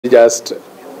Just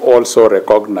also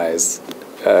recognize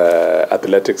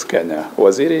Athletics Kenya.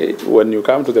 Waziri, when you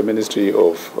come to the Ministry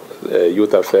of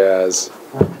Youth Affairs,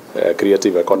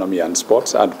 Creative Economy and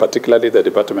Sports, and particularly the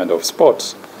Department of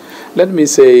Sports, let me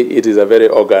say it is a very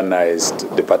organized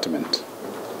department.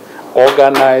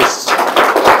 Organized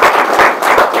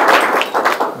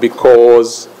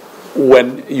because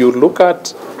when you look at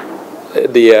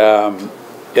the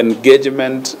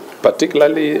engagement,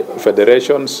 particularly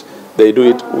federations, they do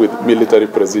it with military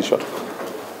precision.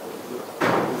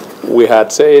 We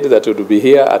had said that we would be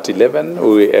here at 11.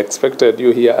 We expected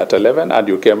you here at 11, and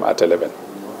you came at 11.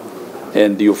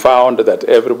 And you found that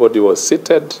everybody was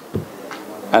seated,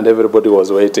 and everybody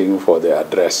was waiting for the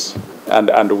address.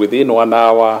 And within 1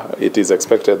 hour, it is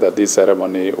expected that this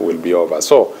ceremony will be over.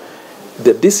 So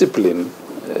the discipline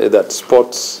that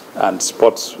sports and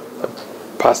sports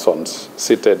persons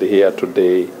seated here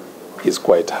today is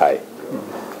quite high.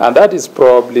 And that is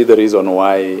probably the reason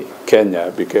why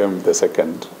Kenya became the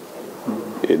second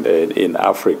in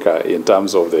Africa in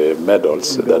terms of the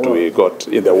medals that we got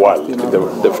in the world.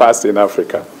 The first in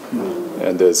Africa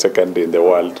and the second in the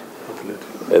world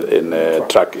in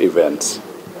track events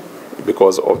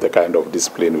because of the kind of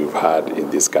discipline we've had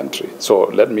in this country. So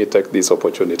let me take this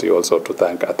opportunity also to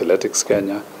thank Athletics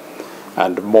Kenya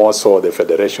and more so the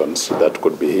federations that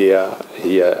could be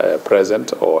here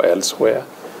present or elsewhere,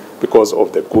 because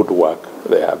of the good work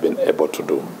they have been able to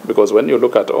do. Because when you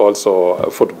look at also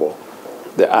football,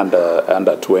 the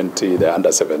under 20, the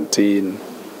under 17,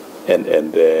 and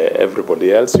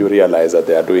everybody else, you realize that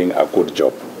they are doing a good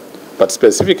job. But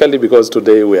specifically because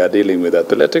today we are dealing with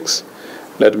athletics,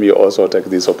 let me also take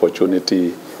this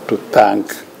opportunity to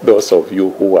thank those of you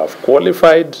who have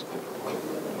qualified.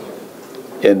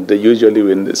 And usually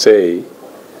when say,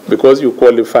 because you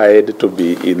qualified to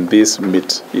be in this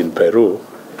meet in Peru,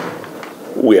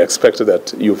 we expect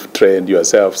that you've trained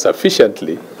yourself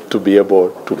sufficiently to be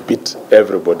able to beat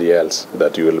everybody else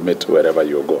that you will meet wherever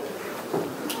you go.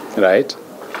 Right?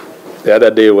 The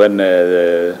other day when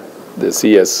the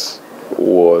CS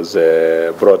was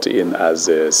brought in as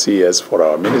a CS for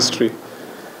our ministry,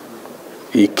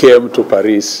 he came to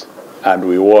Paris and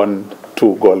we won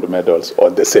 2 gold medals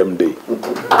on the same day.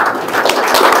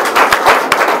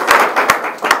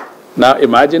 Now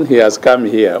imagine he has come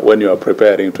here when you are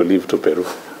preparing to leave to Peru.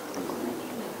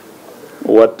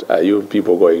 What are you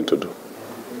people going to do?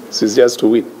 This is just to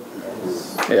win.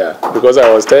 Yeah, because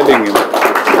I was telling him,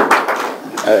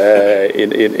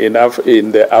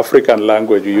 in the African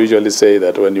language, you usually say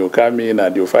that when you come in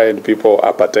and you find people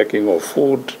are partaking of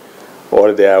food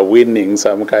or they are winning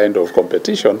some kind of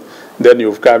competition, then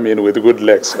you've come in with good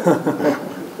legs.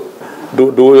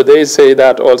 Do they say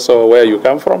that also where you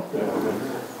come from?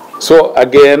 So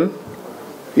again,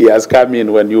 he has come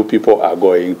in when you people are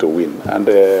going to win. And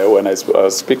when I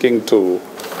was speaking to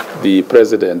the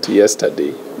president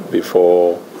yesterday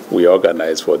before we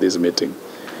organized for this meeting,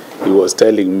 he was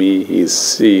telling me he's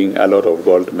seeing a lot of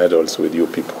gold medals with you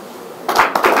people.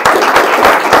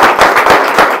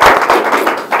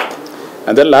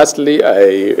 And then lastly,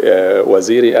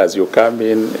 Waziri, as you come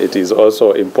in, it is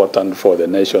also important for the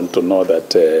nation to know that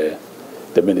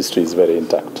the ministry is very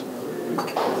intact.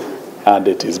 And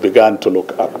it has begun to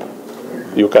look up.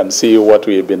 You can see what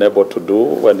we've been able to do.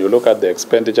 When you look at the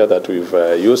expenditure that we've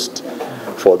used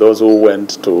for those who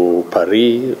went to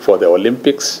Paris for the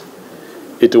Olympics,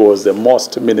 it was the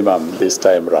most minimum this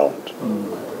time round.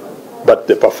 But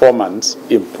the performance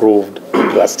improved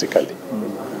drastically,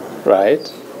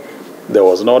 right? There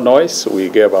was no noise. We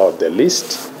gave out the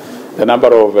list. The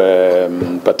number of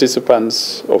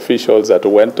participants, officials that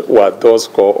went were those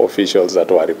core officials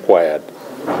that were required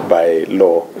by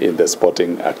law in the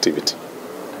sporting activity.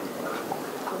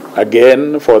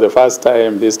 Again, for the first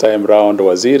time this time round,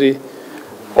 Waziri,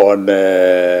 on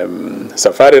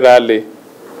Safari Rally,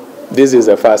 this is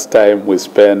the first time we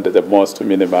spend the most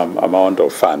minimum amount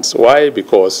of funds. Why?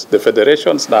 Because the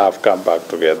federations now have come back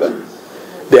together.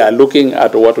 They are looking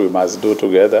at what we must do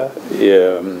together,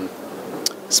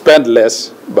 spend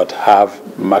less but have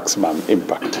maximum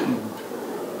impact.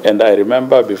 And I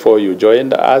remember before you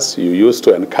joined us, you used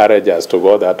to encourage us to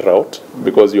go that route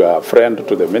because you are a friend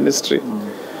to the ministry.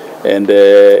 And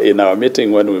in our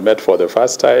meeting when we met for the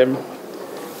first time,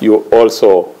 you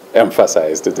also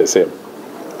emphasized the same.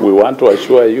 We want to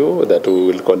assure you that we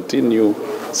will continue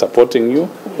supporting you,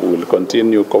 we will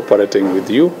continue cooperating with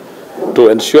you to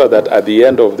ensure that at the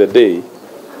end of the day,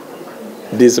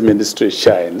 this ministry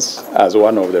shines as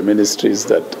one of the ministries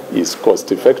that is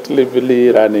cost-effectively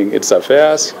running its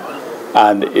affairs,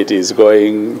 and it is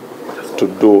going to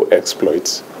do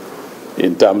exploits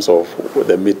in terms of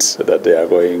the meets that they are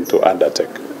going to undertake.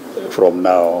 from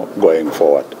now going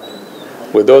forward.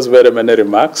 With those very many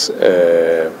remarks,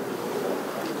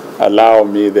 allow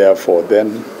me therefore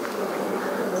then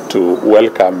to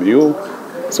welcome you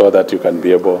so that you can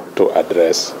be able to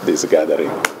address this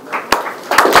gathering.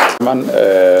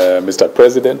 Mr.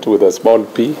 President, with a small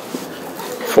p,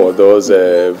 for those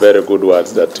very good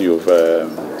words that you've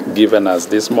given us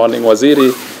this morning.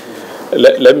 Waziri,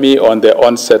 let me on the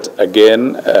onset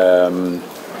again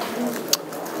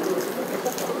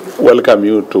welcome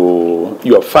you to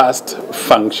your first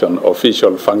function,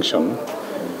 official function,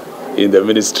 in the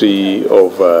Ministry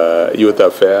of Youth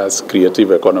Affairs,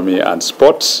 Creative Economy and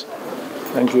Sports.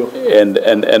 Thank you.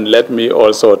 And let me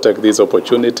also take this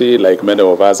opportunity, like many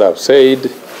of us have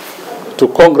said, to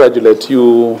congratulate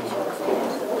you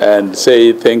and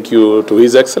say thank you to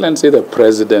His Excellency the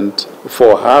President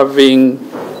for having,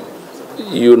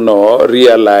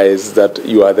 realized that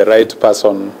you are the right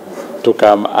person to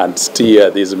come and steer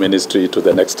this ministry to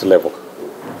the next level.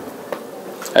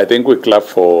 I think we clap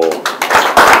for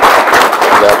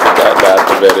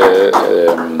that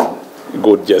very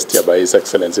good gesture by His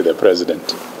Excellency the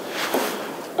President.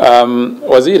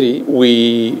 Waziri,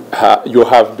 you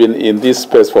have been in this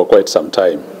space for quite some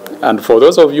time. And for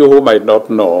those of you who might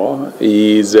not know,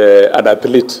 he is an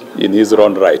athlete in his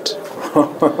own right.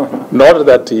 Not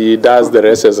that he does the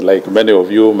races like many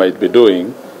of you might be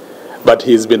doing, but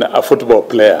he's been a football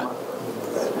player.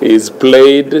 He's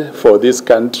played for this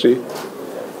country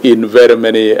in very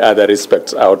many other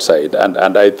respects outside.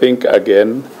 And I think,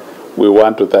 again, we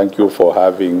want to thank you for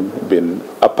having been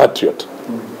a patriot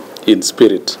in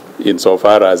spirit,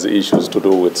 insofar as issues to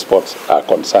do with sports are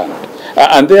concerned.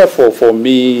 And therefore, for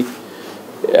me,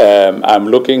 I'm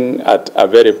looking at a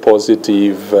very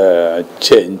positive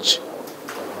change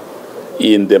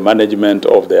in the management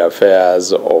of the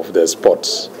affairs of the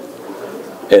sports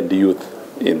and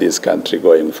youth in this country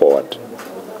going forward.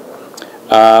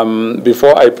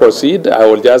 Before I proceed, I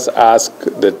will just ask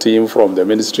the team from the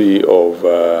Ministry of,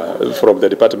 from the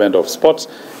Department of Sports,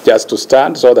 just to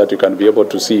stand so that you can be able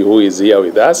to see who is here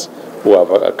with us, who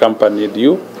have accompanied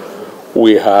you.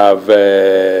 We have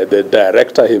the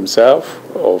director himself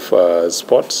of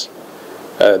sports,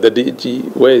 the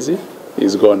DG, where is he?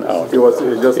 He's gone out. He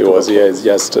was here, he's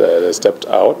just stepped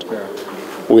out. Yeah.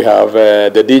 We have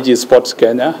the DG Sports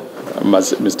Kenya,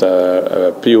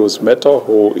 Mr. Pius Meto,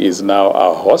 who is now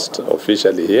our host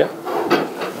officially here.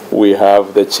 We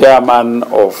have the chairman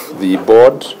of the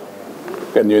board.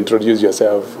 Can you introduce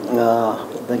yourself?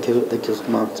 Thank you so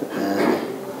much.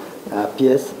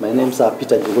 PS, my name is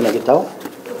Peter Juguna Gitao.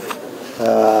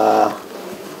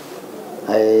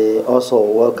 I also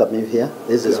welcome you here.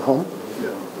 This is home.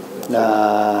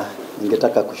 Na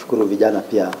ningetaka kushukuru vijana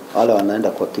pia wale wanaenda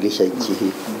kuwakilisha nchi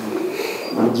hii.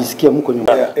 Mjisikie mko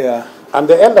nyumbani. Yeah. And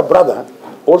the elder brother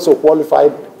also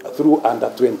qualified through under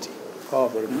 20. Oh,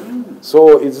 very good.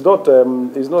 So it's not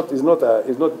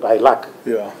by luck.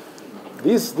 Yeah.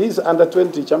 These under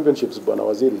 20 championships, Bwana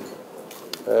Waziri.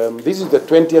 This is the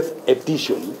 20th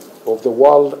edition of the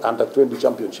World Under 20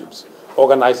 Championships,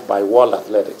 organized by World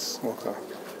Athletics. Okay.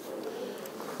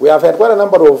 We have had quite a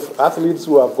number of athletes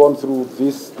who have gone through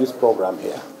this program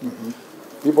here. Mm-hmm.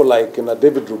 People like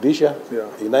David Rudisha, yeah.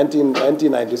 In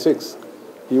 1996,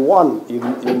 he won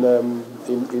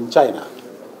in China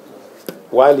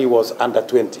while he was under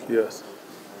 20. Yes.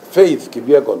 Faith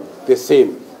Kipyegon, the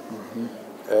same.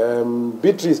 Mm-hmm.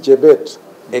 Beatrice Chebet,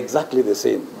 exactly the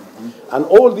same. Mm-hmm. And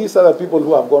all these other people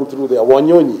who have gone through there,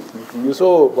 Wanyonyi. Mm-hmm. You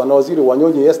saw Waziri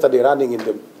Wanyonyi yesterday running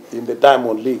in the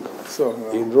Diamond League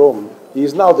in Rome. He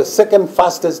is now the second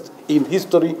fastest in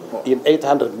history in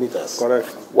 800 meters. Correct.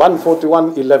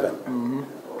 1:41.11. Mm-hmm.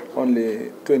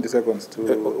 Only 20 seconds to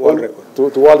world record.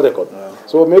 To world record. Yeah.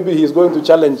 So maybe he's going to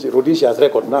challenge Rudisha's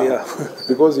record now, yeah.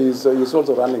 Because he's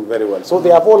also running very well. So they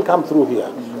have all come through here.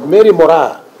 Mm-hmm. Mary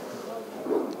Mora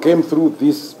came through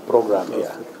this program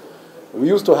here. We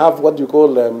used to have what you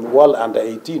call World Under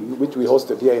 18, which we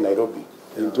hosted here in Nairobi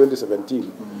in 2017.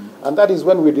 Mm-hmm. And that is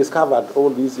when we discovered all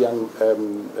these young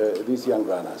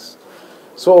runners.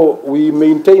 So we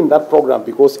maintain that program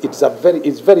because it's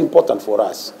very important for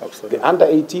us. Absolutely. The under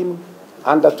 18,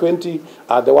 under 20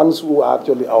 are the ones who are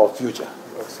actually our future.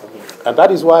 Absolutely. And that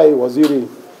is why, Waziri,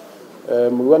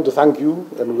 we want to thank you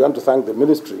and we want to thank the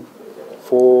ministry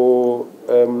for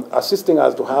assisting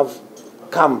us to have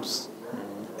camps,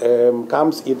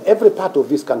 camps in every part of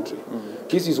this country. Mm-hmm.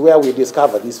 This is where we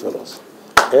discover these fellows.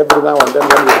 Every now and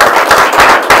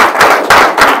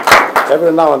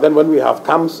then when we have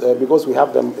camps, because we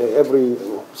have them every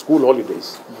school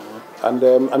holidays.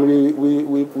 Mm-hmm. And we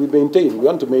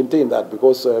want to maintain that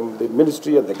because the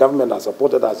ministry and the government have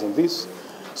supported us in this.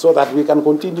 so that we can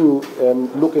continue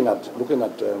looking at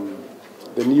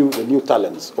the new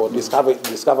talents, or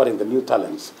discovering the new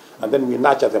talents, and then we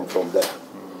nurture them from there.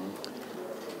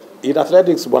 In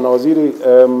athletics, Bwana Waziri,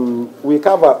 we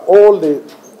cover all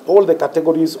the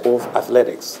categories of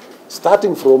athletics,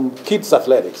 starting from kids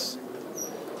athletics.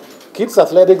 Kids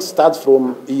athletics starts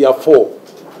from year 4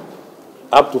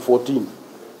 up to 14.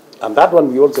 And that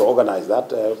one we also organize that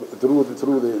through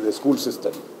the school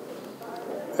system.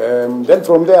 Then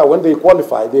from there, when they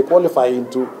qualify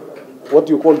into what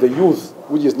you call the youth,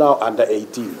 which is now under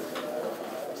 18.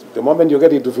 The moment you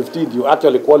get into 15, you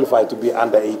actually qualify to be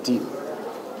under 18.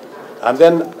 And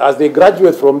then as they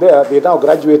graduate from there, they now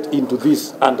graduate into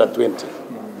this under 20.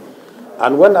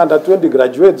 And when under 20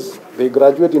 graduates, they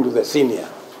graduate into the senior.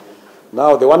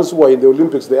 Now the ones who were in the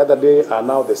Olympics the other day are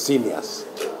now the seniors.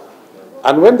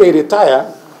 And when they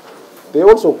retire, they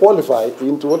also qualify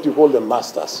into what you call the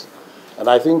masters. And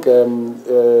I think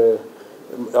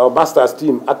our masters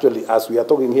team, actually, as we are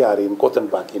talking here, are in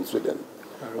Gothenburg in Sweden.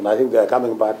 And I think they are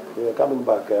coming back.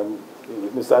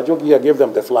 Mr. Ajoki here gave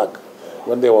them the flag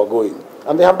when they were going.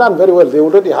 And they have done very well. They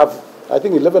already have, I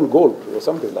think, 11 gold or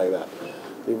something like that.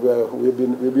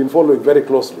 We've been following very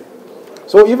closely.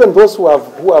 So even those who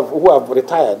have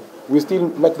retired, we still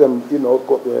make them,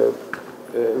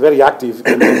 very active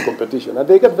in competition. And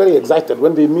they get very excited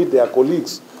when they meet their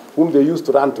colleagues whom they used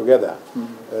to run together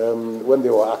when they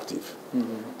were active.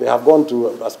 They have gone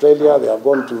to Australia, they have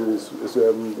gone to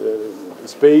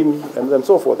Spain, and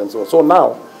so forth and so on. So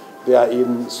now they are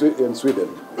in Sweden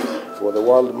for the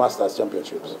World Masters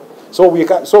Championships. So we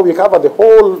cover the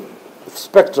whole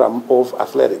spectrum of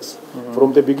athletics,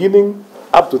 from the beginning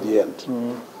up to the end.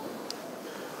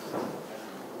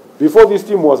 Before this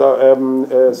team was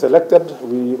selected,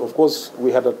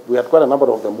 we had quite a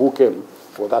number of them who came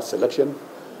for that selection,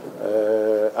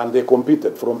 and they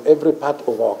competed from every part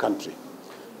of our country.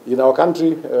 In our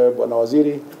country, Bwana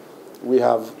Waziri, we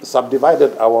have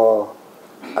subdivided our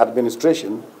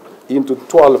administration into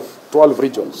 12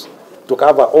 regions to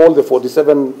cover all the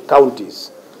 47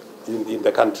 counties in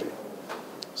the country.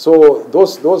 So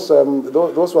those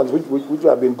ones which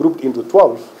have been grouped into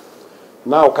 12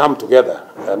 now come together,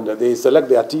 and they select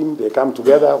their team, they come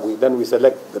together, then we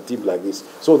select the team like this.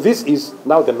 So this is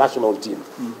now the national team.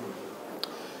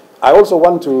 I also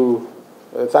want to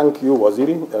thank you,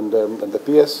 Waziri, and the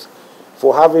PS,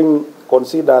 for having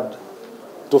considered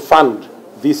to fund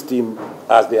this team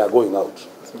as they are going out.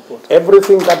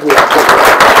 Everything that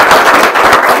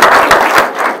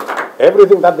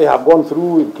they have gone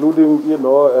through, including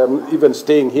even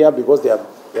staying here because they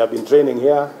have been training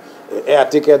here, air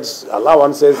tickets,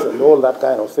 allowances, and all that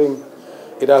kind of thing,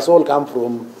 it has all come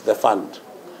from the fund.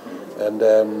 And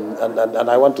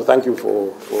I want to thank you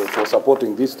for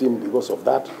supporting this team because of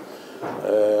that.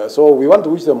 So we want to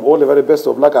wish them all the very best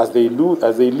of luck as they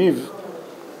live.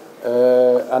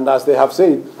 And as they have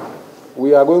said,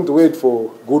 we are going to wait for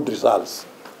good results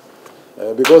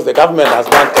because the government has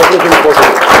done everything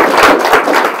possible.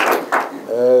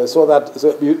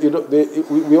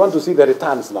 We want to see the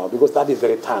returns now, because that is the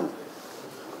return.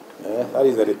 That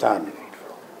is the return.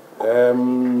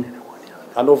 And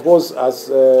of course, as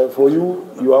for you,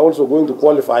 you are also going to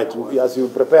qualify as you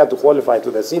prepare to qualify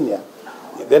to the senior,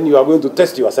 then you are going to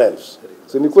test yourselves.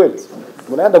 Si ni kweli?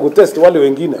 Mnaenda kutest wale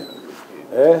wengine.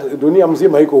 Dunia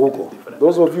mzima iko huko.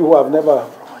 Those of you who have never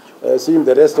seen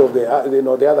the rest of the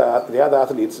other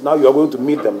athletes, now you are going to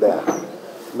meet them there.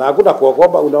 Na hakuna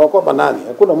kuokopa, unaokopa nani?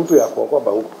 Hakuna mtu ya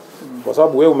kuokopa huko. Kwa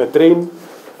sababu wewe umetrain,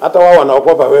 hata wao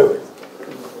wanaokopa wewe.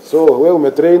 So wewe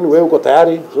umetrain, wewe uko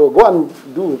tayari. So go and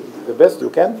do the best you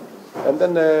can, and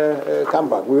then come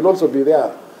back. We will also be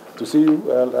there to see you.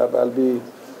 I'll be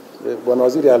Bwana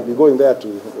Waziri, I'll be going there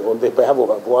on the behalf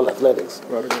of World Athletics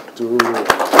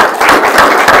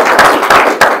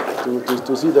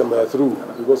to see them through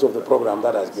because of the program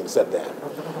that has been set there.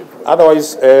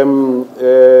 Otherwise,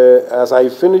 as I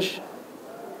finish,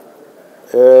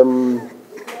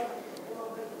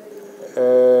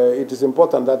 it is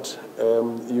important that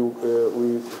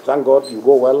we thank God you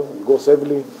go well, you go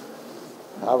safely,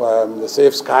 have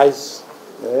safe skies.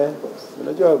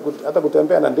 Unajua hata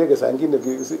kutembea na ndege saa nyingine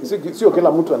sio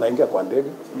kila mtu anaingia kwa ndege.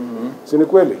 Si ni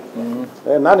kweli?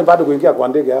 Nani bado kuingia kwa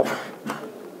ndege hapa?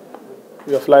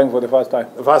 You are flying for the first time.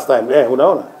 First time,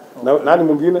 unaona? Nani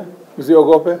mwingine?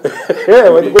 Usiogope.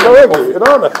 Kuna wengi,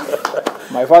 unaona?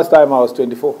 My first time I was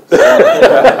 24.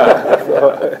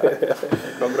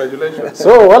 Congratulations.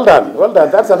 So well done.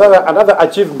 That's another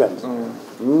achievement.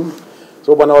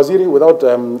 So Bwana Waziri, without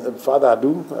further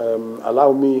ado,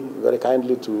 allow me very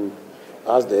kindly to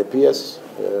ask the PS,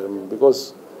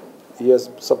 because he has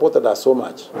supported us so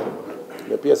much.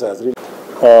 The PS has really...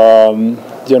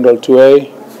 General Tuei,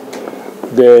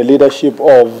 the leadership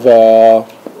of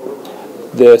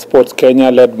the Sports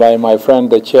Kenya, led by my friend,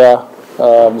 the chair,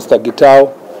 Mr.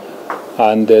 Gitau,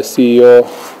 and the CEO,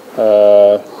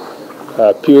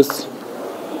 Pius,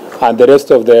 and the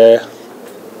rest of the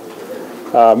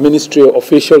ministry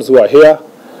officials who are here,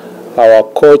 our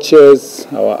coaches,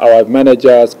 our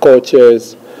managers,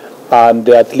 coaches, and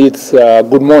the athletes.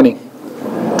 Good morning.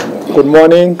 Good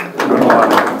morning.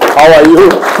 How are you?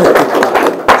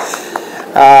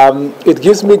 It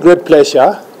gives me great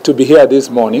pleasure to be here this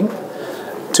morning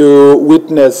to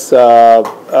witness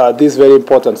this very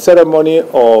important ceremony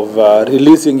of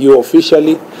releasing you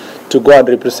officially to go and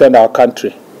represent our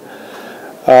country.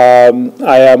 I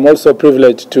am also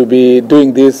privileged to be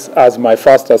doing this as my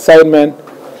first assignment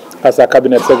as a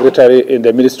Cabinet Secretary in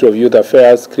the Ministry of Youth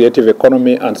Affairs, Creative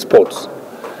Economy and Sports.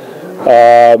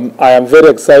 I am very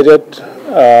excited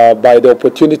by the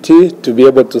opportunity to be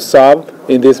able to serve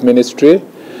in this ministry,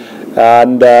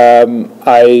 and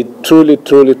I truly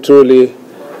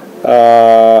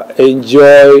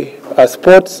enjoy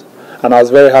sports, and I was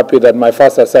very happy that my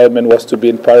first assignment was to be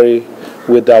in Paris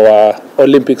with our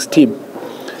Olympics team.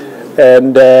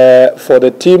 And for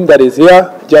the team that is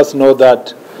here, just know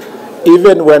that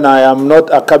even when I am not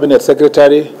a cabinet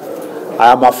secretary,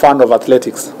 I am a fan of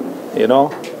athletics, you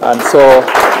know, and so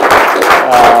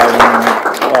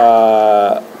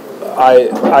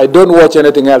I don't watch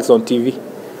anything else on TV.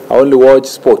 I only watch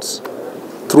sports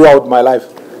throughout my life,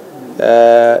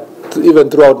 even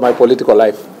throughout my political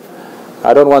life.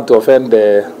 I don't want to offend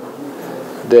the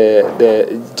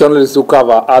journalists who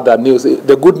cover other news.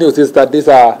 The good news is that these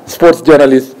are sports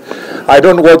journalists. I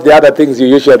don't watch the other things you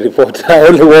usually report. I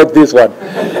only watch this one.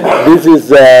 This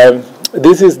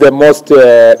is the most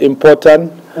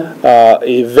important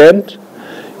event.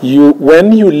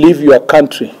 When you leave your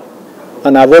country,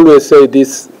 and I've always said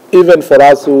this, even for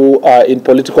us who are in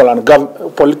political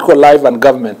life and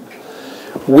government,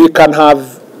 we can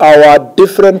have our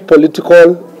different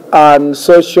political and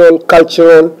social,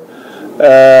 cultural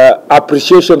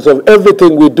appreciations of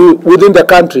everything we do within the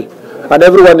country, and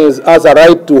everyone has a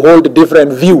right to hold a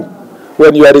different view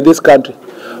when you are in this country.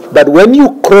 But when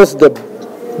you cross the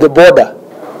border,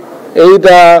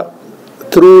 either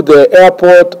through the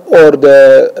airport or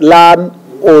the land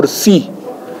or sea,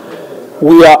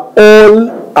 we are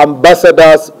all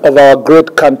ambassadors of our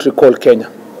great country called Kenya.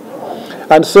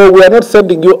 And so we are not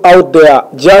sending you out there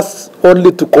just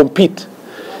only to compete.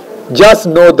 Just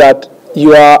know that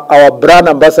you are our brand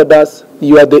ambassadors.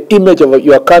 You are the image of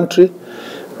your country.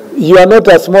 You are not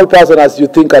a small person as you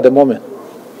think at the moment.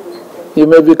 You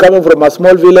may be coming from a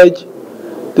small village.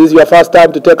 This is your first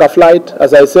time to take a flight.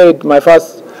 As I said, my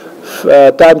first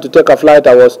time to take a flight,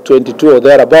 I was 22 or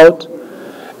thereabout.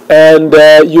 And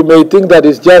you may think that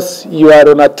it's just you are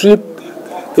on a trip.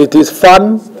 It is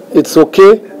fun. It's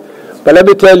okay. But let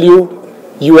me tell you,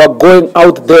 you are going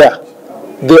out there.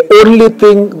 The only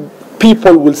thing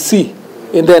people will see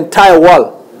in the entire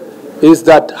world is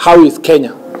that how is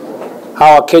Kenya?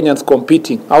 How are Kenyans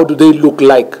competing? How do they look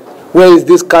like? Where is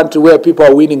this country where people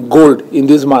are winning gold in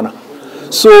this manner?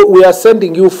 So we are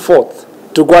sending you forth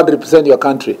to go and represent your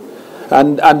country.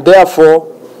 And therefore,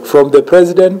 from the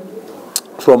president,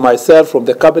 from myself, from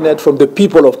the cabinet, from the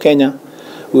people of Kenya,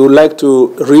 we would like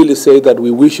to really say that we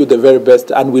wish you the very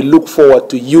best, and we look forward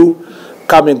to you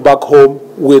coming back home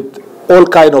with all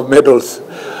kinds of medals,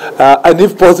 and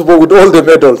if possible with all the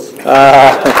medals in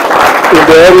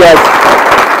the areas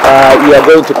you are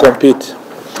going to compete.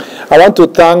 I want to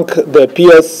thank the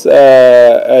PS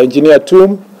Engineer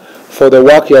Tum for the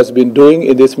work he has been doing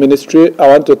in this ministry. I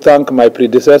want to thank my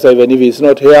predecessor, even if he's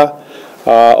not here,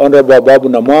 Honorable Babu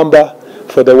Namwamba,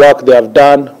 for the work they have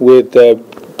done with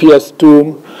PS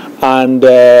Tum and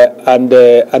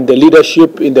the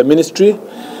leadership in the ministry,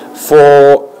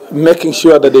 for making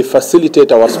sure that they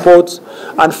facilitate our sports,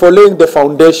 and for laying the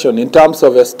foundation in terms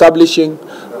of establishing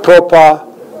proper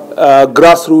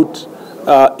grassroots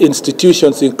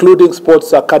institutions, including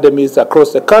sports academies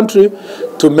across the country,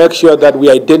 to make sure that we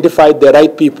identify the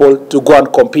right people to go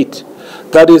and compete.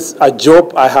 That is a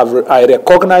job I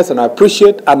recognize and I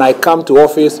appreciate, and I come to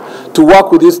office to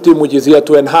work with this team which is here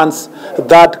to enhance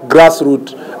that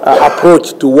grassroots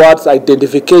approach towards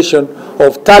identification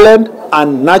of talent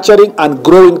and nurturing and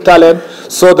growing talent,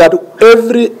 so that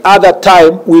every other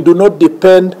time we do not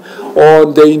depend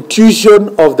on the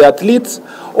intuition of the athletes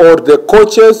or the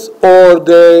coaches or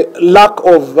the lack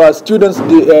of students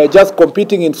just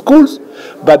competing in schools,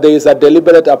 but there is a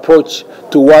deliberate approach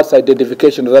towards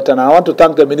identification of that. And I want to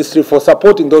thank the ministry for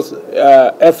supporting those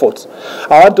efforts.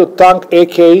 I want to thank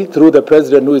AK through the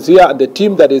president who is here and the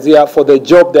team that is here for the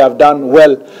job they have done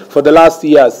well for the last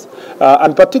years,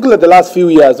 and particularly the last few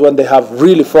years when they have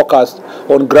really focused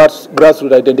on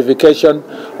grassroots identification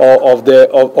of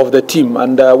the team.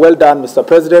 And well done, Mr.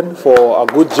 President, for a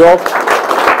good job.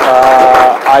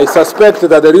 I suspect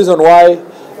that the reason why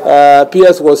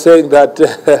PS was saying that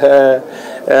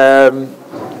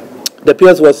the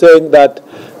PS was saying that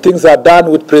things are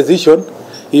done with precision,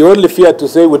 he only feared to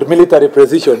say with military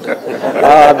precision,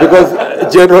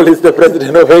 because General is the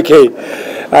president of AK.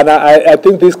 And I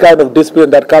think this kind of discipline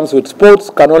that comes with sports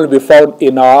can only be found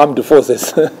in our armed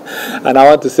forces. And I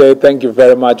want to say thank you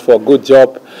very much for a good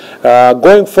job.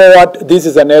 Going forward, this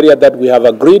is an area that we have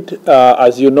agreed.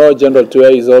 As you know, General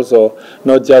Tuey is also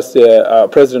not just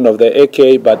president of the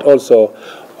AK, but also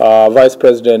vice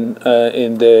president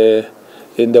in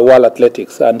the World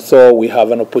Athletics. And so we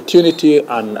have an opportunity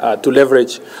and to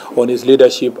leverage on his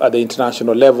leadership at the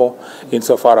international level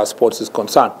insofar as sports is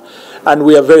concerned. And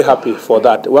we are very happy for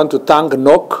that. I want to thank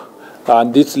NOC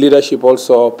and this leadership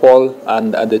also, Paul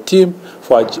and the team,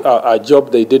 for a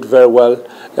job they did very well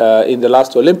in the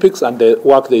last Olympics and the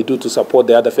work they do to support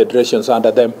the other federations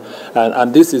under them.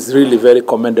 And this is really very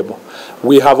commendable.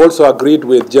 We have also agreed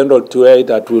with General Tuey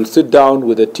that we'll sit down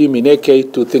with the team in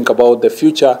AK to think about the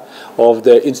future of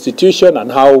the institution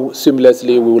and how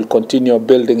seamlessly we will continue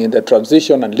building in the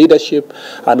transition and leadership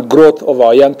and growth of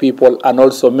our young people, and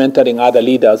also mentoring other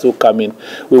leaders who come in.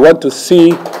 We want to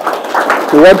see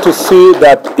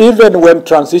that even when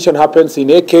transition happens in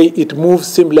AK, it moves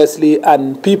seamlessly,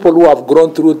 and people who have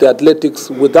grown through the athletics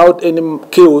without any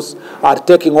chaos are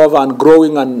taking over and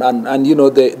growing, and you know,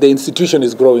 the institution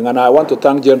is growing. And I want to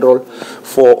thank General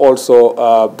for also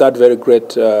that very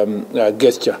great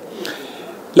gesture.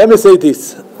 Let me say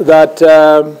this, that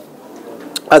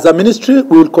as a ministry,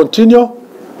 we will continue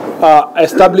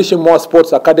establishing more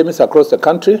sports academies across the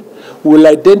country. We will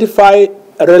identify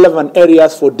relevant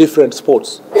areas for different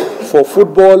sports. For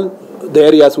football, the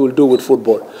areas we will do with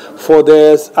football. For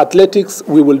the athletics,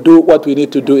 we will do what we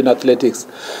need to do in athletics.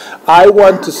 I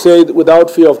want to say, without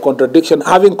fear of contradiction,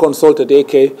 having consulted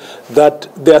AK, that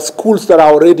there are schools that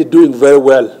are already doing very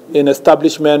well in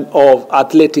establishment of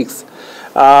athletics.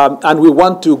 And we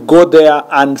want to go there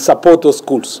and support those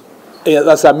schools.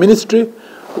 As a ministry,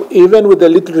 even with the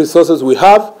little resources we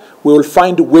have, we will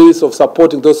find ways of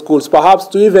supporting those schools, perhaps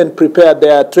to even prepare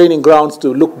their training grounds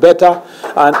to look better,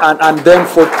 and then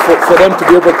for them to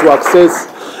be able to access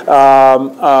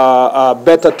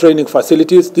better training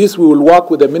facilities. This we will work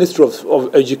with the Ministry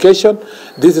of Education.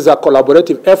 This is a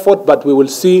collaborative effort, but we will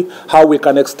see how we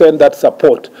can extend that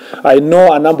support. I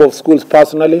know a number of schools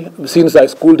personally, since I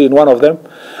schooled in one of them,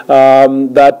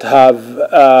 that have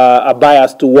a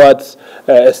bias towards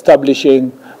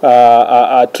establishing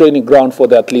a training ground for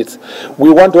the athletes.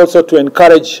 We want also to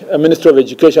encourage a Ministry of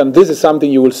Education. This is something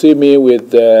you will see me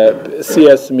with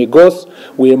CS Migos.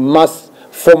 We must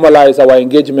formalize our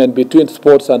engagement between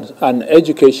sports and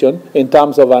education in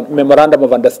terms of a memorandum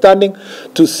of understanding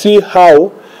to see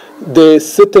how the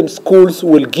certain schools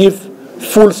will give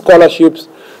full scholarships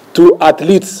to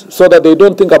athletes so that they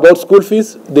don't think about school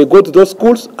fees. They go to those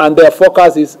schools and their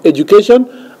focus is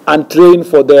education and train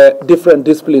for the different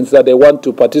disciplines that they want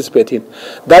to participate in.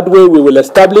 That way we will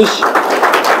establish,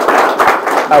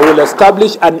 I will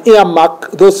establish and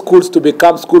earmark those schools to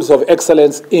become schools of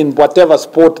excellence in whatever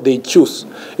sport they choose.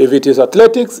 If it is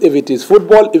athletics, if it is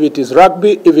football, if it is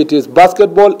rugby, if it is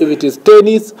basketball, if it is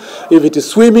tennis, if it is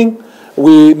swimming,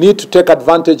 we need to take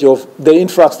advantage of the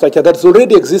infrastructure that's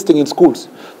already existing in schools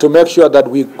to make sure that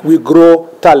we grow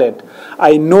talent.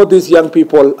 I know these young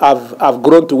people have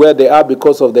grown to where they are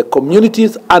because of the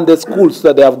communities and the schools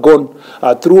that they have gone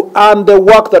through, and the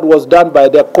work that was done by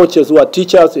their coaches who are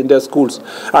teachers in their schools.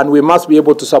 And we must be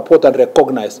able to support and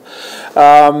recognize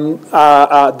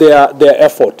their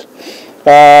effort.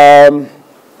 The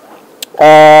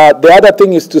other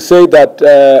thing is to say that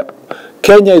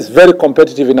Kenya is very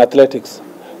competitive in athletics.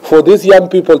 For these young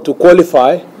people to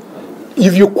qualify,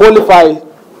 if you qualify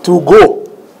to go,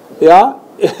 yeah,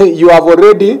 you have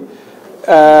already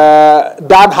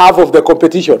done half of the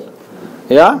competition.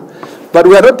 Yeah? But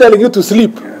we are not telling you to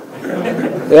sleep.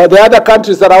 Yeah, the other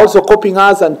countries that are also copying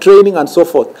us and training and so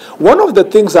forth. One of the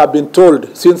things I've been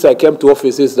told since I came to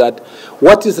office is that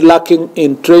what is lacking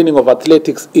in training of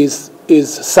athletics is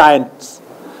science,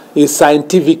 is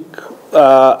scientific,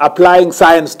 applying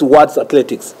science towards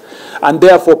athletics. And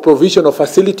therefore provision of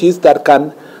facilities that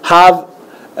can have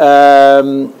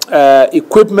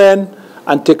equipment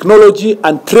and technology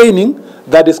and training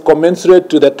that is commensurate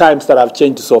to the times that have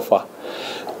changed so far.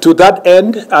 To that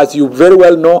end, as you very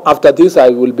well know, after this I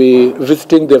will be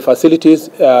visiting the facilities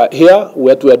here,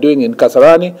 what we are doing in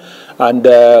Kasarani and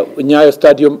Nyayo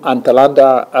Stadium and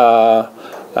Talanda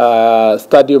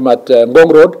Stadium at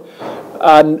Ngong Road.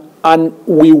 And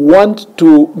we want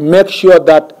to make sure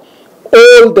that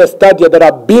all the stadia that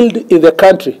are built in the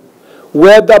country,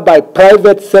 whether by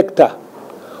private sector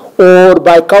or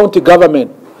by county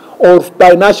government or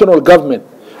by national government,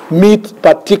 meet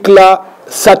particular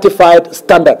certified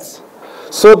standards,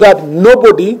 so that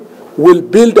nobody will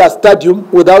build a stadium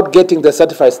without getting the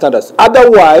certified standards.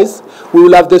 Otherwise, we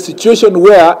will have the situation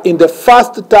where in the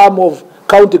first term of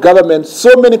county government,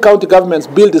 so many county governments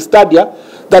build stadia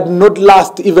that not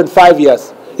last even 5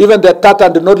 years. Even the Tata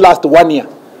did not last 1 year.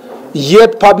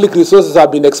 Yet public resources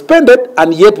have been expended,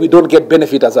 and yet we don't get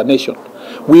benefit as a nation.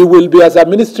 We will be, as a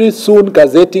ministry, soon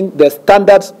gazetting the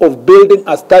standards of building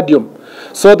a stadium,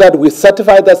 so that we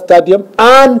certify that stadium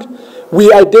and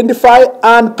we identify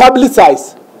and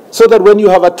publicize, so that when you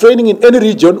have a training in any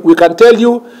region, we can tell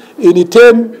you in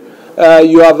Iten,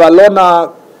 you have a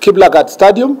Lona Kiblagat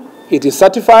Stadium, it is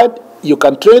certified, you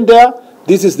can train there,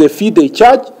 this is the fee they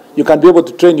charge, you can be able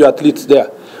to train your athletes there.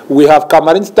 We have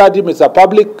Kamarin Stadium, it's a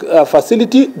public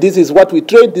facility. This is what we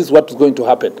train, this is what is going to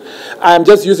happen. I am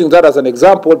just using that as an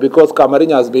example because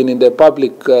Kamarin has been in the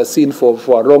public scene for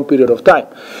a long period of time.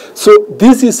 So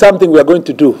this is something we are going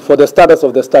to do for the status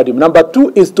of the stadium. Number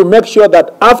two is to make sure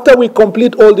that after we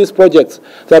complete all these projects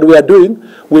that we are doing,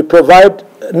 we provide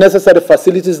necessary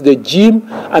facilities, the gym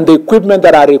and the equipment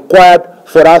that are required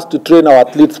for us to train our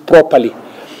athletes properly.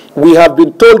 We have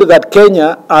been told that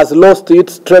Kenya has lost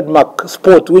its trademark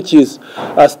sport, which is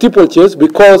steeplechase,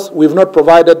 because we've not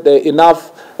provided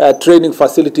enough training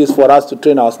facilities for us to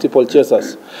train our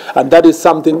steeplechasers. And that is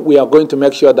something we are going to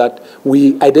make sure that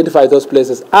we identify those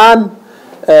places and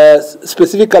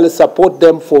specifically support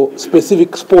them for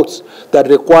specific sports that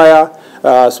require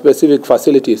specific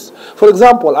facilities. For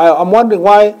example, I'm wondering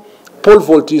why pole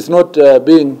vault is not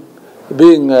being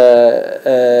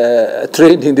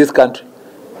trained in this country.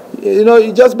 You know,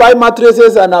 you just buy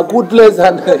mattresses and a good place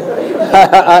and,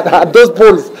 and those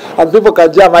poles, and people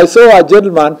can jump. I saw a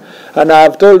gentleman, and I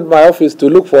have told my office to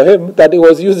look for him, that he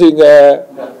was using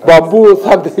bamboo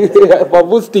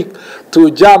stick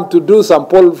to jump to do some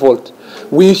pole vault.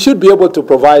 We should be able to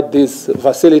provide this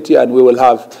facility, and we will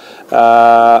have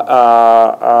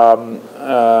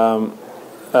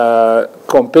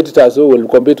competitors who will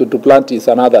compete with Duplantis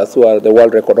and others who are the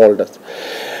world record holders.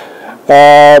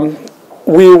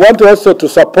 We want also to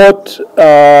support,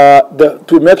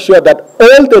 to make sure that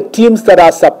all the teams that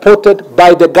are supported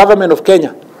by the government of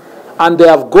Kenya, and they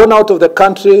have gone out of the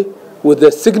country with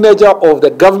the signature of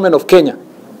the government of Kenya,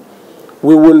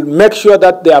 we will make sure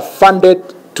that they are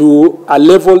funded to a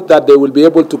level that they will be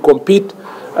able to compete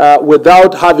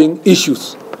without having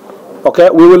issues. Okay,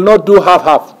 we will not do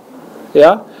half-half.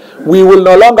 Yeah, we will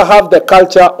no longer have the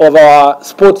culture of our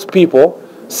sports people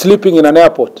sleeping in an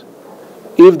airport.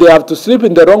 If they have to sleep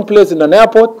in the wrong place in an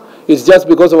airport, it's just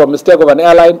because of a mistake of an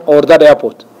airline or that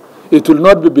airport. It will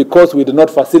not be because we do not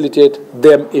facilitate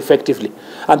them effectively.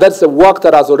 And that's the work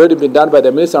that has already been done by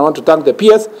the minister. I want to thank the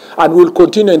PS, and we'll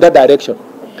continue in that direction.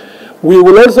 We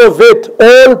will also vet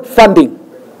all funding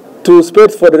to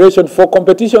Sports Federation for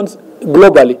competitions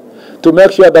globally to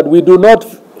make sure that we do not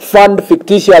fund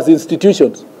fictitious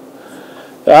institutions.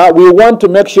 We want to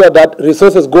make sure that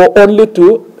resources go only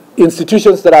to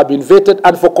institutions that have been vetted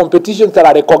and for competitions that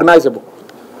are recognizable.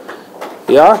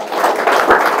 Yeah?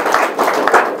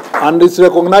 And it's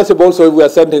recognizable also if we are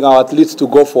sending our athletes to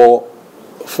go for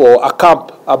a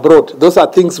camp abroad. Those are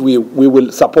things we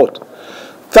will support.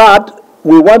 Third,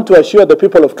 we want to assure the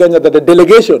people of Kenya that the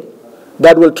delegation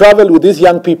that will travel with these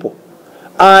young people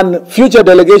and future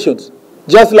delegations,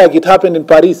 just like it happened in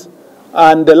Paris,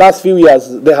 and the last few years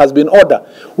there has been order,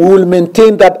 we will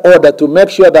maintain that order to make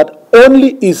sure that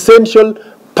only essential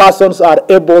persons are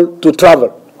able to travel.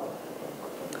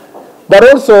 But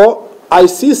also, I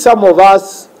see some of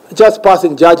us just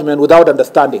passing judgment without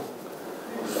understanding.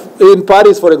 In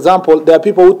Paris, for example, there are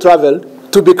people who travel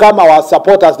to become our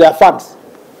supporters, their fans.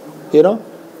 You know?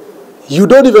 You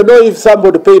don't even know if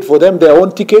somebody paid for them their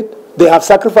own ticket. They have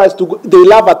sacrificed to go. They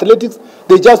love athletics.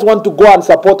 They just want to go and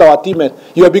support our teammates.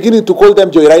 You are beginning to call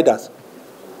them joyriders.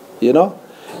 You know?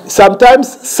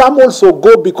 Sometimes some also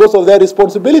go because of their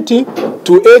responsibility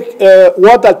to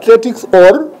what athletics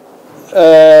or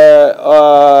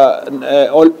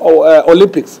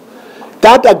Olympics.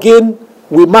 That again,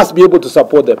 we must be able to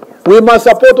support them. We must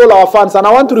support all our fans. And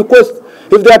I want to request,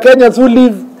 if there are Kenyans who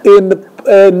live in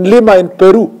Lima in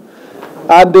Peru,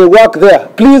 and they work there.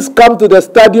 Please come to the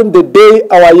stadium the day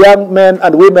our young men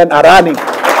and women are running.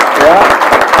 Yeah?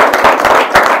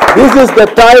 This is the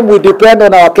time we depend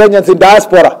on our Kenyans in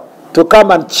diaspora to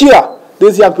come and cheer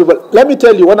these young people. Let me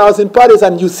tell you, when I was in Paris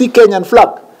and you see Kenyan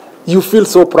flag, you feel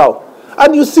so proud.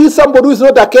 And you see somebody who is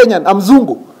not a Kenyan, a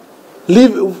Mzungu,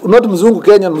 not Mzungu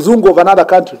Kenyan, Mzungu of another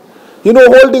country, you know,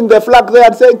 holding the flag there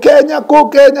and saying, Kenya, go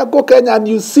Kenya, go Kenya. And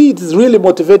you see it is really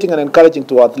motivating and encouraging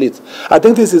to athletes. I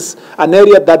think this is an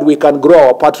area that we can grow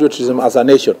our patriotism as a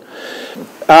nation.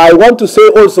 I want to say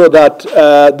also that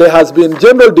there has been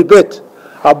general debate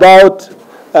about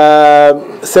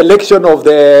selection of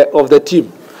the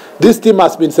team. This team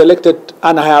has been selected,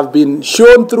 and I have been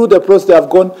shown through the process they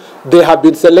have gone, they have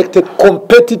been selected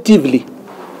competitively.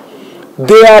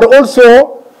 There are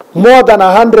also more than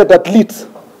 100 athletes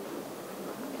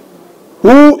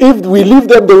who, if we leave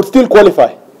them, they would still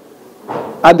qualify.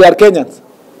 And they are Kenyans.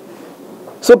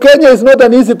 So Kenya is not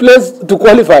an easy place to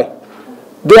qualify.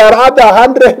 There are other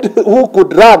 100 who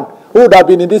could run, who would have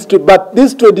been in this trip, but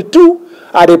these 22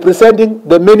 are representing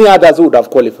the many others who would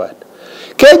have qualified.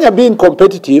 Kenya being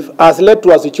competitive has led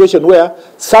to a situation where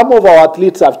some of our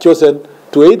athletes have chosen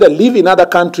to either live in other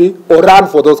countries or run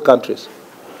for those countries.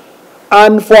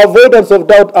 And for avoidance of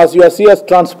doubt, as you see as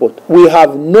transport, we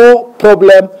have no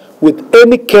problem with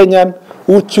any Kenyan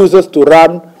who chooses to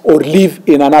run or live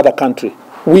in another country.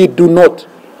 We do not.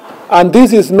 And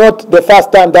this is not the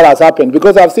first time that has happened,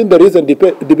 because I've seen the recent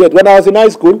debate. When I was in high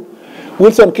school,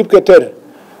 Wilson Kipketer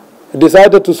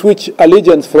decided to switch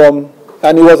allegiance from,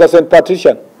 and he was a St.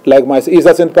 Patrician, like myself. He's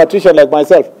a St. Patrician like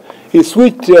myself. He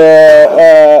switched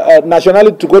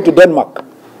nationality to go to Denmark,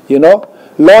 you know.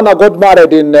 Lorna got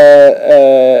married in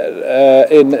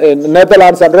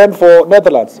Netherlands and ran for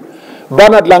Netherlands.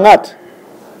 Bernard Langat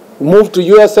moved to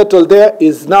US, settled there,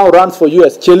 is now runs for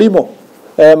US. Chelimo,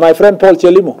 my friend Paul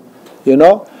Chelimo, you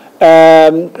know.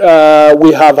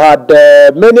 We have had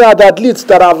many other athletes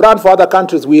that have run for other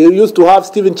countries. We used to have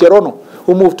Stephen Cherono,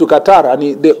 who moved to Qatar, and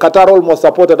Qatar almost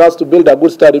supported us to build a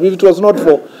good stadium. If it was not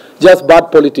for just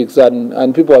bad politics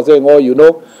and people are saying, oh, you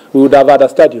know, we would have had a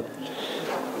stadium.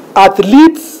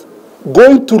 Athletes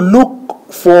going to look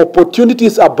for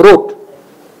opportunities abroad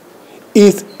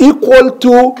is equal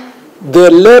to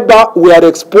the labor we are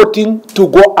exporting to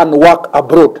go and work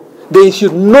abroad. They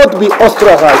should not be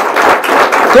ostracized.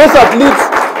 Those athletes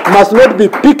must not be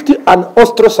picked and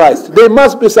ostracized. They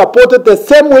must be supported the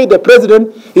same way the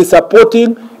president is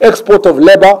supporting export of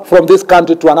labor from this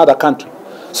country to another country.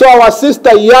 So our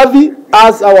sister Yavi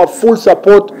has our full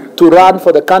support to run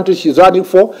for the country she's running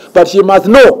for, but she must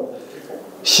know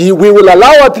we will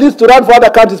allow athletes to run for other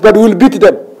countries, but we will beat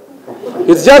them.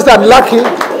 It's just unlucky.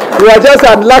 We are just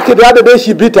unlucky the other day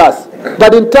she beat us.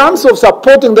 But in terms of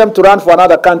supporting them to run for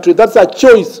another country, that's a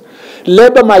choice.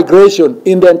 Labor migration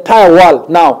in the entire world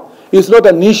now is not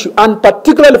an issue, and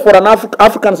particularly for an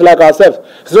Africans like ourselves,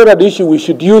 it's not an issue we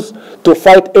should use to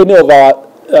fight any of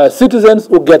our citizens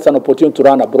who gets an opportunity to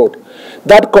run abroad.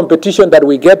 That competition that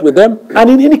we get with them, and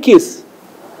in any case,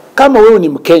 kama wewe ni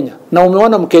Mkenya na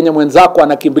umeona Mkenya mwenzako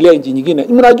anakimbilia nchi nyingine,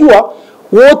 mnajua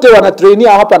wote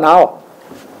wanatrainia hapa na hawa.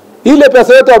 Ile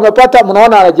pesa yote wamepata,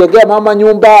 mnaona anajengea mama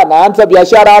nyumba, anaanza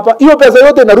biashara hapa. Hiyo pesa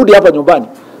yote inarudi hapa nyumbani.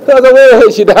 Sasa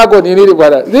wewe shida yako ni nini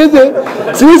bwana?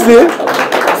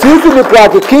 Sisi ni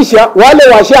kuhakikisha wale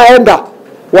washaenda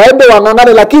waende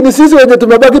wangangane, lakini sisi wenye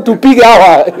tumebaki tupige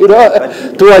hawa, you know,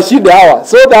 tuwashinde hawa,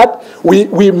 so that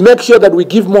we make sure that we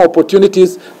give more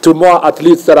opportunities to more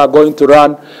athletes that are going to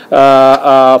run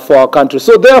for our country.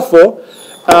 So therefore,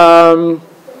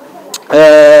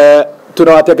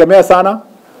 tunawategemea sana,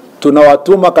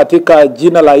 tunawatuma katika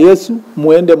jina la Yesu,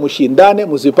 muende mshindane,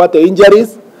 msipate injuries,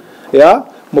 yeah,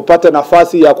 mpate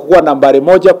nafasi ya kuwa nambari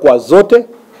moja kwa zote.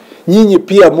 Nyinyi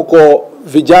pia mko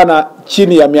vijana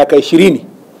chini ya miaka 20.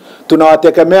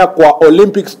 Tunawategemea kwa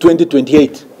Olympics 2028.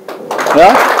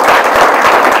 Yeah?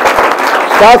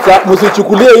 Sasa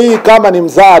msichukulie hii kama ni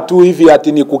mzaa tu hivi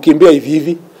ati ni kukimbia hivi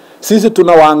hivi. Sisi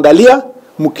tunawaangalia,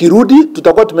 mkirudi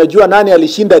tutakuwa tumejua nani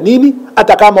alishinda nini.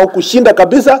 Hata kama hukushinda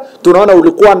kabisa, tunaona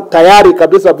ulikuwa tayari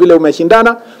kabisa vile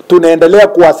umeshindana. Tunaendelea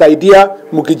kuwasaidia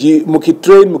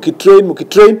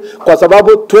mkitrain kwa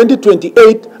sababu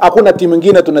 2028 hakuna timu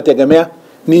nyingine tunategemea,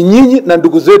 ni nyinyi na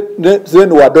ndugu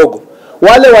zenu wadogo.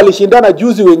 Wale walishindana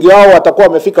juzi, wengi wao watakuwa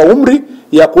wamefika umri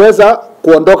ya kuweza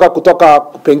kuondoka kutoka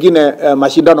pengine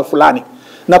mashindano fulani.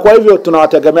 Na kwa hivyo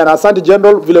tunawategemea, na asante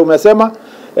General vile umesema,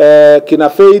 kina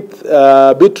Faith,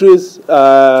 Beatrice,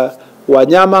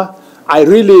 Wanyama,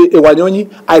 Wanyonyi.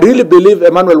 I really believe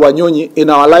Emmanuel Wanyonyi in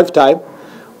our lifetime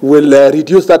will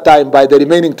reduce that time by the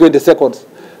remaining 20 seconds.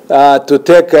 to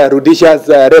take Rudisha's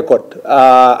record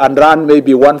and run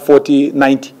maybe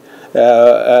 140.90,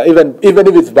 even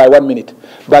if it's by 1 minute.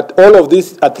 But all of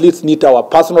these athletes need our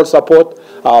personal support,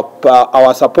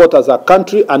 our support as a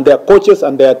country, and their coaches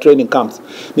and their training camps.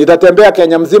 Nitatembea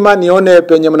Kenya mzima nione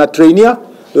penye mna trainia,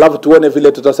 alafu tuone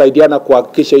vile tutasaidiana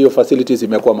kuhakikisha hiyo facilities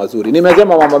imekuwa mazuri.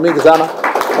 Nimesema mambo mengi sana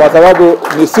kwa sababu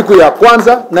ni siku ya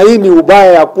kwanza, na hii ni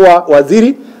ubaya ya kuwa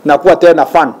waziri na kuwa tena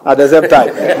fun at the same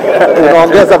time.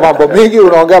 Unaongeza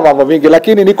mambo mingi,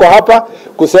 lakini niko hapa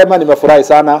kusema nimefurahi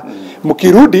sana.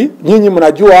 Mkirudi nyinyi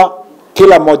mnajua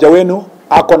kila mmoja wenu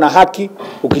ako na haki.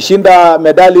 Ukishinda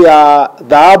medali ya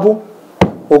dhahabu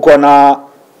uko na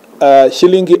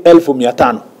shilingi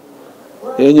 1,500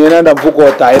 yenye inaenda mfuko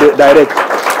direct.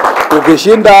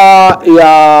 Ukishinda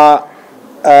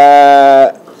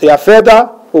ya fedha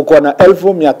uko na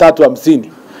 1,350.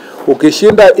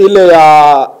 Ukishinda ile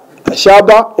ya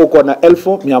shaba uko na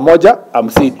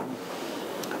 1,150.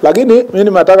 Lakini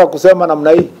mimi nataka kusema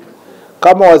namna hii,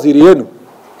 kama waziri yenu,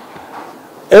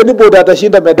 anybody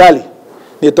atashinda medali,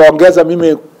 nitaongeza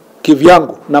mimi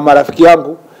kivyangu na marafiki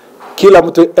yangu kila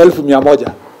mtu 1,100.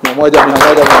 Mwenye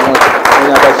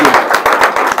atashinda.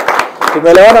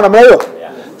 Tumeelewana namna hiyo?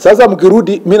 Sasa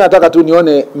mkirudi, mimi nataka tu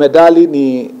nione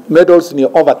medals ni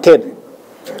over 10.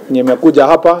 Nimekuja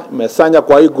hapa, nimesanya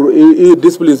kwa hii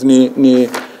disciplines ni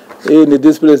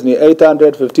disciplines ni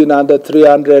 800, 1,500,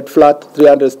 300 flat,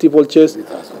 300 steeplechase,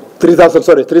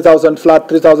 3,000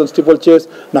 flat, 3,000 steeplechase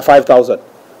na 5,000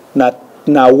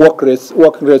 na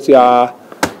walking race ya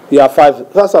 5.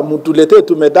 Sasa mtuletee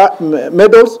tu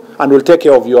medals and we'll take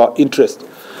care of your interest.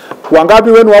 Wangapi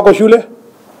wenu wako shule?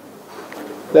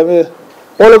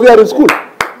 All of you are in school.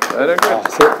 Very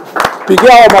good. So,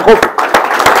 pigia hao makofi.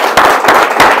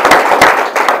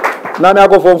 Nani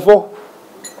ako form 4?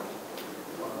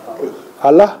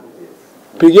 Allah.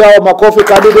 Pigia hao makofi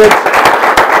candidates.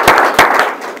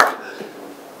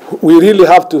 We really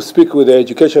have to speak with the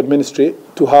education ministry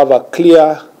to have a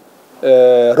clear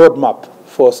roadmap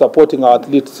for supporting our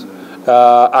athletes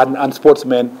and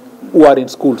sportsmen who are in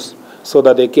schools, so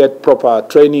that they get proper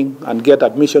training and get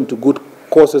admission to good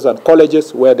courses and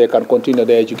colleges where they can continue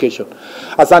their education.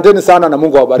 Asanteni sana na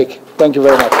Mungu awabariki. Thank you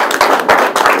very much.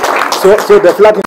 So the flag